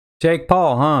Jake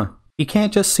Paul, huh? He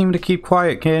can't just seem to keep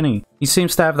quiet, can he? He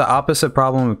seems to have the opposite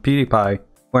problem with PewDiePie,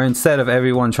 where instead of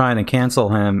everyone trying to cancel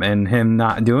him and him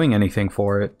not doing anything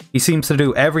for it, he seems to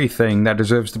do everything that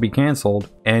deserves to be cancelled,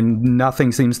 and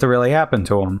nothing seems to really happen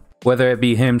to him. Whether it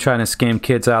be him trying to scam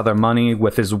kids out of their money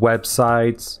with his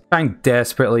websites, trying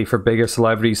desperately for bigger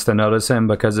celebrities to notice him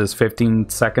because his 15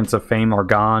 seconds of fame are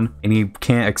gone and he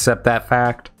can't accept that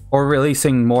fact, or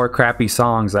releasing more crappy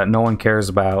songs that no one cares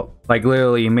about. Like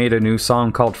literally he made a new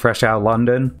song called Fresh Out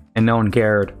London and no one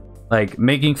cared. Like,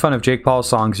 making fun of Jake Paul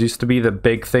songs used to be the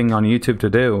big thing on YouTube to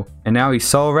do, and now he's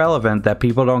so irrelevant that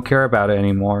people don't care about it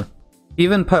anymore. He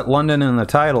even put London in the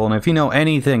title, and if you know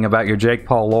anything about your Jake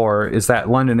Paul lore, is that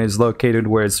London is located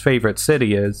where his favorite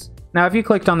city is. Now, if you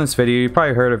clicked on this video, you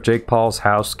probably heard of Jake Paul's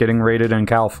house getting raided in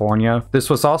California. This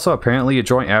was also apparently a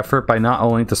joint effort by not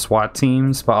only the SWAT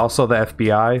teams, but also the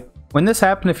FBI. When this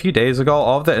happened a few days ago,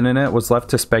 all of the internet was left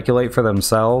to speculate for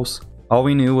themselves. All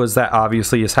we knew was that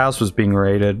obviously his house was being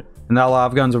raided, and that a lot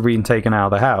of guns were being taken out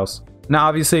of the house. Now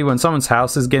obviously when someone's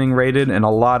house is getting raided and a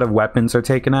lot of weapons are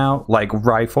taken out, like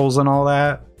rifles and all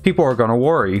that, people are gonna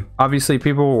worry. Obviously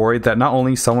people were worried that not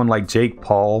only someone like Jake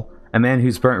Paul, a man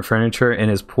who's burnt furniture in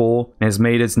his pool and has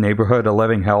made his neighborhood a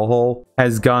living hellhole,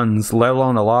 has guns, let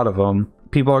alone a lot of them.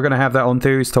 People are going to have their own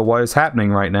theories to what is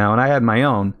happening right now, and I had my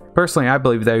own. Personally, I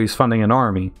believe that he's funding an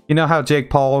army. You know how Jake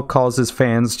Paul calls his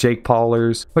fans Jake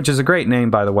Paulers? Which is a great name,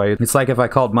 by the way. It's like if I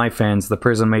called my fans the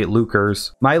prison mate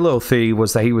Lukers. My little theory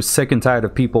was that he was sick and tired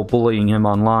of people bullying him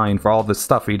online for all the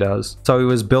stuff he does. So he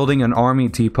was building an army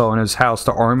depot in his house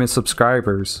to arm his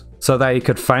subscribers, so that he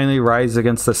could finally rise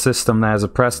against the system that has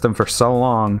oppressed him for so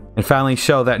long, and finally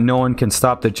show that no one can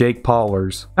stop the Jake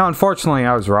Paulers. Now unfortunately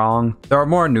I was wrong. There are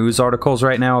more news articles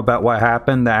right now about what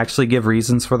happened that actually give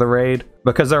reasons for the raid,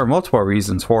 because there are multiple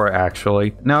reasons for it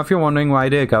actually. Now if you're wondering why I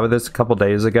did cover this a couple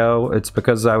days ago, it's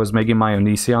because I was making my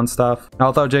Onision stuff.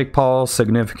 Although Jake Paul's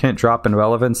significant drop in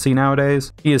relevancy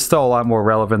nowadays, he is still a lot more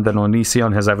relevant than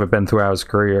Onision has ever been throughout his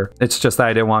career. It's just that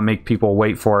I didn't want to make people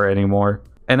wait for it anymore.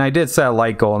 And I did set a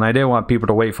like goal, and I didn't want people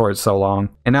to wait for it so long.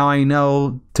 And now I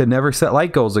know to never set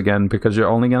like goals again, because you're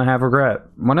only going to have regret.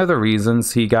 One of the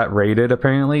reasons he got raided,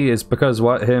 apparently, is because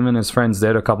what him and his friends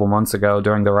did a couple months ago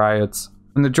during the riots.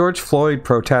 When the George Floyd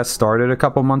protests started a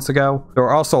couple months ago, there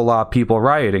were also a lot of people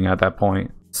rioting at that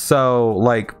point. So,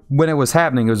 like, when it was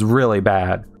happening, it was really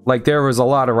bad. Like, there was a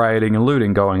lot of rioting and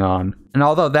looting going on. And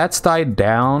although that's died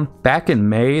down, back in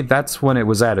May, that's when it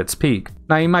was at its peak.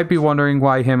 Now you might be wondering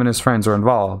why him and his friends are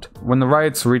involved. When the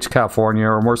riots reached California,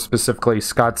 or more specifically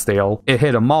Scottsdale, it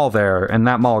hit a mall there, and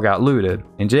that mall got looted.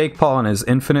 And Jake Paul in his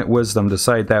infinite wisdom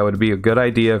decided that it would be a good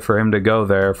idea for him to go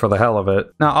there for the hell of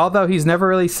it. Now although he's never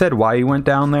really said why he went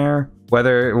down there,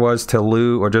 whether it was to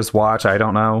loot or just watch, I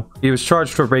don't know, he was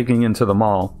charged for breaking into the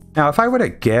mall. Now, if I were to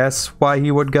guess why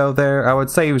he would go there, I would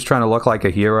say he was trying to look like a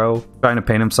hero, trying to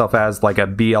paint himself as like a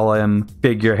BLM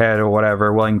figurehead or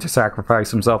whatever, willing to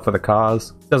sacrifice himself for the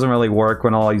cause. Doesn't really work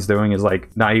when all he's doing is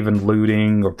like not even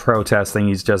looting or protesting,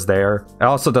 he's just there. It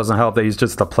also doesn't help that he's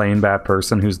just a plain bad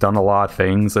person who's done a lot of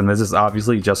things, and this is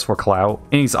obviously just for clout.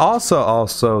 And he's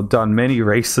also done many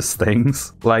racist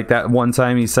things, like that one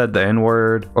time he said the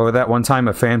N-word, or that one time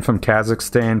a fan from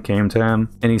Kazakhstan came to him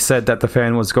and he said that the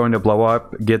fan was going to blow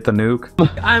up, get the nuke.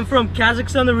 I'm from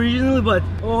Kazakhstan originally, but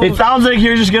it sounds like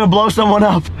you're just gonna blow someone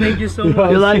up. Thank you so much.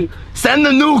 You're like, send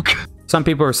the nuke! Some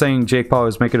people are saying Jake Paul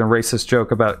is making a racist joke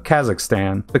about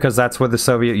Kazakhstan because that's where the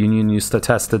Soviet Union used to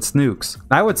test its nukes.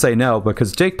 I would say no,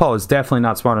 because Jake Paul is definitely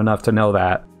not smart enough to know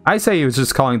that. I say he was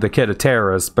just calling the kid a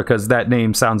terrorist because that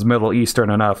name sounds Middle Eastern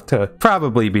enough to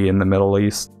probably be in the Middle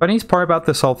East. Funniest part about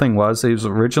this whole thing was he was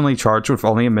originally charged with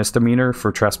only a misdemeanor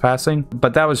for trespassing,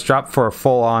 but that was dropped for a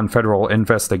full-on federal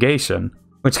investigation,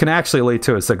 which can actually lead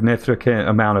to a significant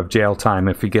amount of jail time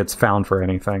if he gets found for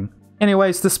anything.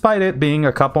 Anyways, despite it being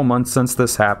a couple months since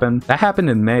this happened, that happened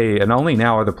in May, and only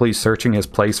now are the police searching his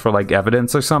place for like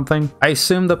evidence or something. I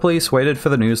assume the police waited for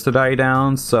the news to die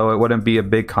down so it wouldn't be a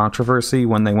big controversy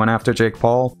when they went after Jake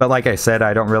Paul, but like I said,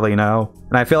 I don't really know.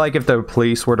 And I feel like if the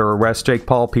police were to arrest Jake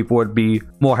Paul, people would be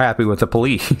more happy with the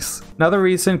police. Another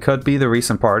reason could be the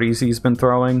recent parties he's been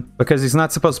throwing, because he's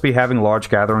not supposed to be having large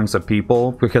gatherings of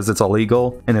people because it's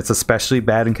illegal, and it's especially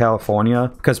bad in California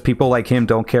because people like him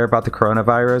don't care about the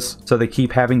coronavirus, so they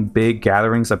keep having big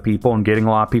gatherings of people and getting a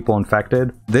lot of people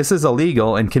infected. This is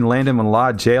illegal and can land him a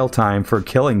lot of jail time for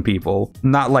killing people.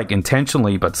 Not like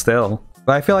intentionally, but still.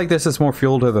 But I feel like this is more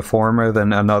fuel to the former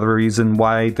than another reason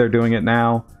why they're doing it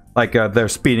now. Like, they're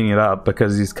speeding it up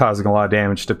because he's causing a lot of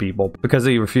damage to people, because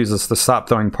he refuses to stop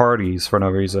throwing parties for no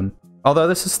reason. Although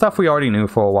this is stuff we already knew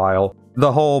for a while.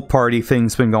 The whole party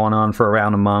thing's been going on for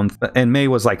around a month, and May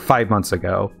was like 5 months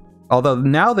ago. Although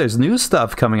now there's new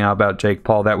stuff coming out about Jake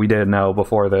Paul that we didn't know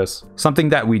before this. Something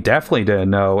that we definitely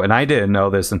didn't know, and I didn't know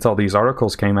this until these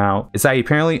articles came out, is that he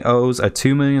apparently owes a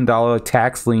 $2 million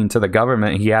tax lien to the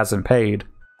government he hasn't paid.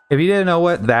 If you didn't know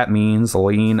what that means,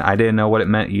 lien, I didn't know what it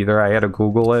meant either. I had to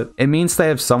Google it. It means that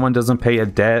if someone doesn't pay a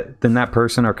debt, then that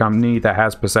person or company that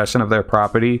has possession of their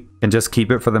property can just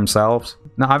keep it for themselves.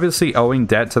 Now, obviously, owing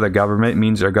debt to the government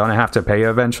means you're going to have to pay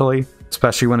eventually,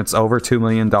 especially when it's over $2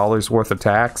 million worth of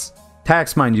tax.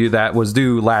 Tax, mind you, that was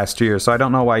due last year, so I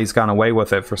don't know why he's gone away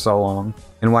with it for so long,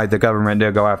 and why the government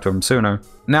did go after him sooner.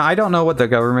 Now, I don't know what the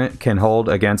government can hold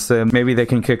against him. Maybe they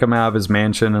can kick him out of his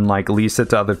mansion and, like, lease it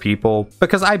to other people,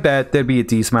 because I bet there'd be a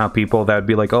decent amount of people that would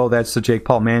be like, oh, that's the Jake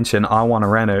Paul mansion, I want to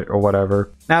rent it, or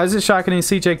whatever. Now, is it shocking to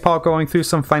see Jake Paul going through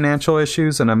some financial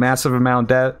issues and a massive amount of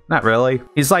debt? Not really.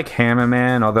 He's like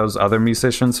Hammerman or those other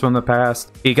musicians from the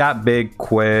past. He got big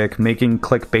quick, making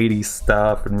clickbaity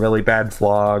stuff and really bad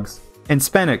vlogs, and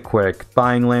spent it quick,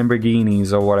 buying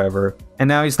Lamborghinis or whatever. And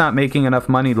now he's not making enough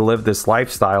money to live this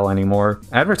lifestyle anymore.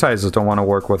 Advertisers don't want to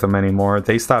work with him anymore.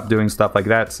 They stopped doing stuff like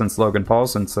that since Logan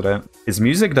Paul's incident. His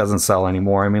music doesn't sell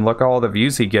anymore. I mean, look at all the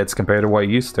views he gets compared to what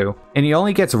he used to. And he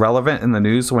only gets relevant in the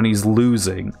news when he's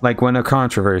losing, like when a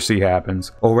controversy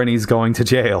happens, or when he's going to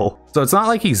jail. So it's not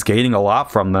like he's gaining a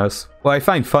lot from this. What I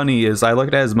find funny is I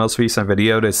looked at his most recent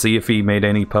video to see if he made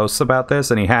any posts about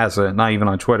this, and he hasn't, not even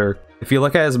on Twitter. If you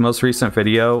look at his most recent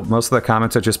video, most of the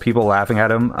comments are just people laughing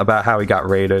at him about how he got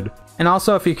raided. And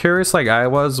also, if you're curious like I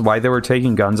was why they were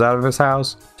taking guns out of his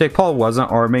house, Jake Paul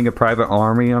wasn't arming a private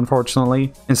army,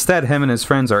 unfortunately. Instead, him and his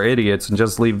friends are idiots and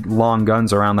just leave long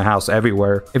guns around the house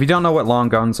everywhere. If you don't know what long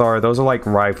guns are, those are like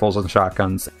rifles and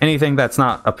shotguns. Anything that's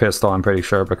not a pistol, I'm pretty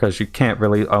sure, because you can't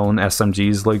really own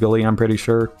SMGs legally, I'm pretty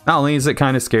sure. Not only is it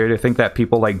kind of scary to think that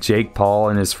people like Jake Paul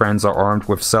and his friends are armed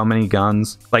with so many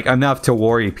guns, like enough to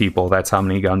worry people, that's how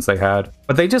many guns they had.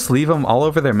 But they just leave them all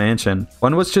over their mansion.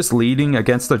 One was just leaning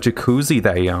against a jacuzzi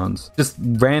that he owns, just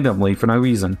randomly for no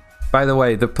reason. By the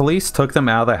way, the police took them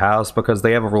out of the house because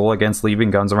they have a rule against leaving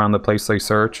guns around the place they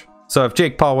search. So if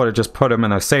Jake Paul would have just put them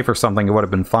in a safe or something, it would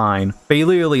have been fine. But he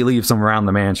literally leaves them around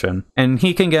the mansion. And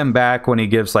he can get them back when he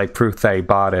gives like proof that he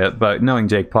bought it, but knowing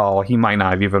Jake Paul, he might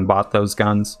not have even bought those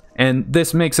guns. And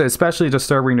this makes it especially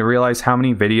disturbing to realize how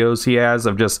many videos he has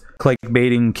of just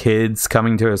clickbaiting kids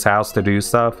coming to his house to do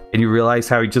stuff. And you realize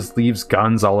how he just leaves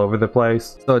guns all over the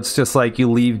place. So it's just like you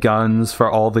leave guns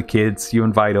for all the kids you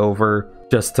invite over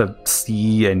just to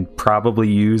see and probably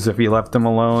use if you left them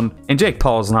alone. And Jake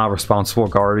Paul is not a responsible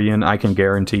guardian, I can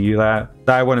guarantee you that.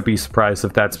 I wouldn't be surprised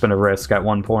if that's been a risk at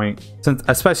one point.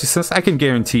 Especially since I can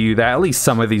guarantee you that at least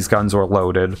some of these guns were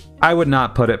loaded. I would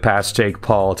not put it past Jake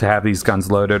Paul to have these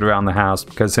guns loaded around the house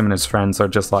because him and his friends are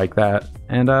just like that.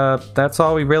 And that's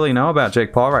all we really know about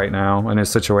Jake Paul right now and his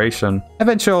situation.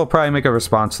 Eventually I'll probably make a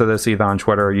response to this either on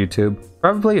Twitter or YouTube.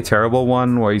 Probably a terrible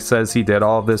one where he says he did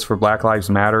all of this for Black Lives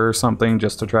Matter or something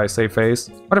just to try to save face.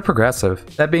 What a progressive.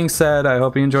 That being said, I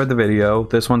hope you enjoyed the video.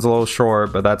 This one's a little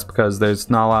short, but that's because there's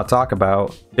not a lot to talk about.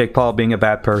 Jake Paul being a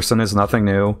bad person is nothing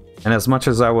new. And as much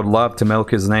as I would love to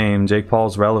milk his name, Jake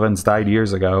Paul's relevance died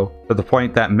years ago, to the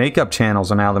point that makeup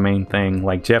channels are now the main thing,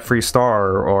 like Jeffree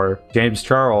Star or James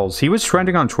Charles. He was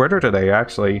trending on Twitter today,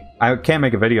 actually. I can't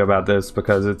make a video about this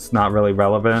because it's not really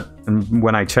relevant, and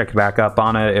when I checked back up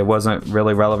on it, it wasn't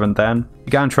really relevant then.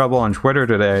 He got in trouble on Twitter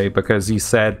today because he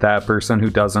said that person who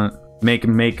doesn't make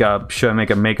makeup should make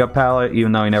a makeup palette,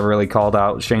 even though he never really called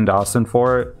out Shane Dawson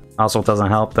for it. Also, it doesn't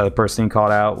help that the person he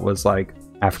called out was like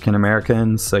African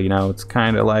American, so you know, it's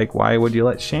kind of like, why would you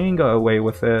let Shane go away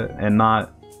with it and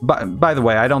not... By the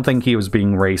way, I don't think he was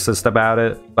being racist about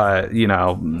it, but you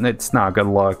know, it's not a good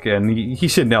look, and he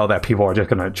should know that people are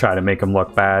just gonna try to make him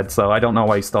look bad, so I don't know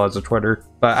why he still has a Twitter.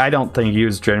 But I don't think he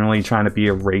was generally trying to be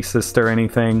a racist or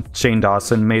anything. Shane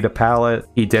Dawson made a palette.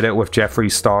 He did it with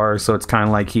Jeffree Star, so it's kind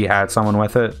of like he had someone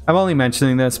with it. I'm only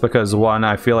mentioning this because, one,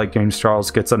 I feel like James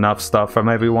Charles gets enough stuff from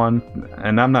everyone,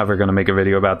 and I'm never gonna make a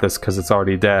video about this because it's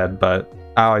already dead, but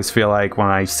I always feel like when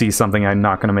I see something I'm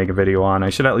not gonna make a video on,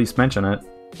 I should at least mention it.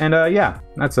 And yeah,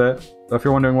 that's it. So if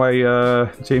you're wondering why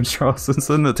James Charles is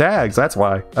in the tags, that's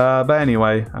why. But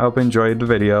anyway, I hope you enjoyed the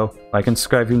video. Like and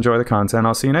subscribe if you enjoy the content.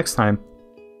 I'll see you next time.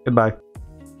 Goodbye.